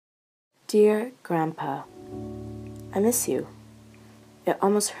Dear Grandpa, I miss you. It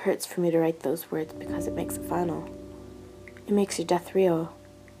almost hurts for me to write those words because it makes it final. It makes your death real,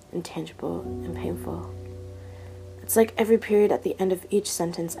 intangible, and painful. It's like every period at the end of each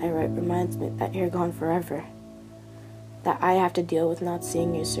sentence I write reminds me that you're gone forever. That I have to deal with not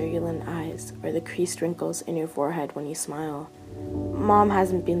seeing your circulant eyes or the creased wrinkles in your forehead when you smile. Mom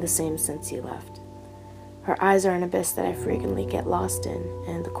hasn't been the same since you left. Her eyes are an abyss that I frequently get lost in,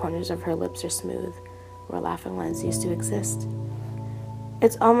 and the corners of her lips are smooth, where laughing lines used to exist.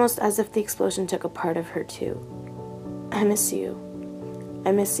 It's almost as if the explosion took a part of her too. I miss you.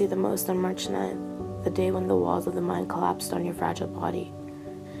 I miss you the most on March 9th, the day when the walls of the mine collapsed on your fragile body.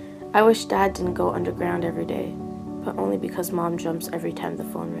 I wish Dad didn't go underground every day, but only because Mom jumps every time the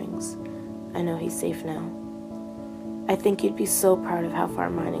phone rings. I know he's safe now. I think you'd be so proud of how far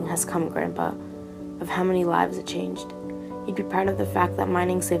mining has come, Grandpa, of how many lives it changed. You'd be proud of the fact that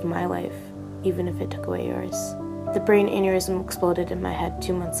mining saved my life, even if it took away yours. The brain aneurysm exploded in my head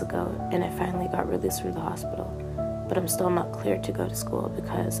 2 months ago, and I finally got released from the hospital. But I'm still not cleared to go to school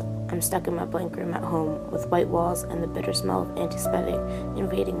because I'm stuck in my blank room at home with white walls and the bitter smell of antiseptic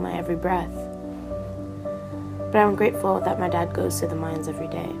invading my every breath. But I'm grateful that my dad goes to the mines every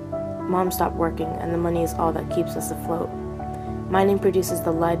day. Mom stopped working, and the money is all that keeps us afloat. Mining produces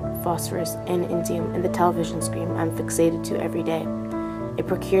the lead, phosphorus, and indium in the television screen I'm fixated to every day. It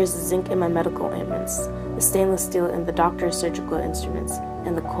procures the zinc in my medical ointments, the stainless steel in the doctor's surgical instruments,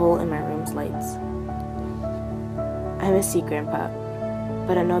 and the coal in my room's lights. I miss you, Grandpa,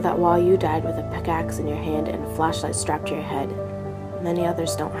 but I know that while you died with a pickaxe in your hand and a flashlight strapped to your head, many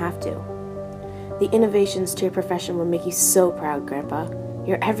others don't have to. The innovations to your profession will make you so proud, Grandpa.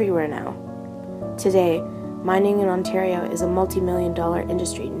 You're everywhere now. Today, mining in Ontario is a multi-million-dollar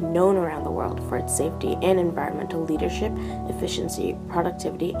industry known around the world for its safety and environmental leadership, efficiency,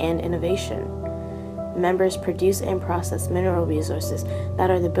 productivity, and innovation. Members produce and process mineral resources that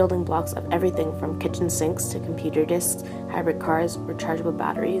are the building blocks of everything from kitchen sinks to computer disks, hybrid cars, rechargeable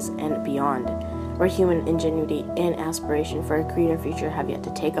batteries, and beyond, where human ingenuity and aspiration for a greener future have yet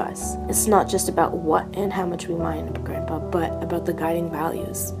to take us. It's not just about what and how much we mine, Grandpa, but about the guiding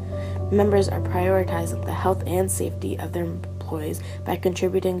values. Members are prioritizing the health and safety of their employees by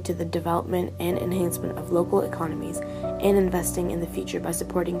contributing to the development and enhancement of local economies and investing in the future by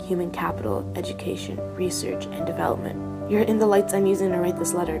supporting human capital, education, research, and development. You're in the lights I'm using to write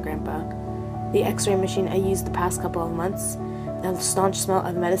this letter, Grandpa. The X-ray machine I used the past couple of months, the staunch smell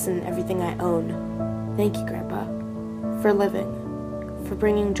of medicine in everything I own. Thank you, Grandpa, for living, for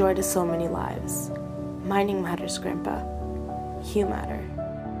bringing joy to so many lives. Mining matters, Grandpa. You matter.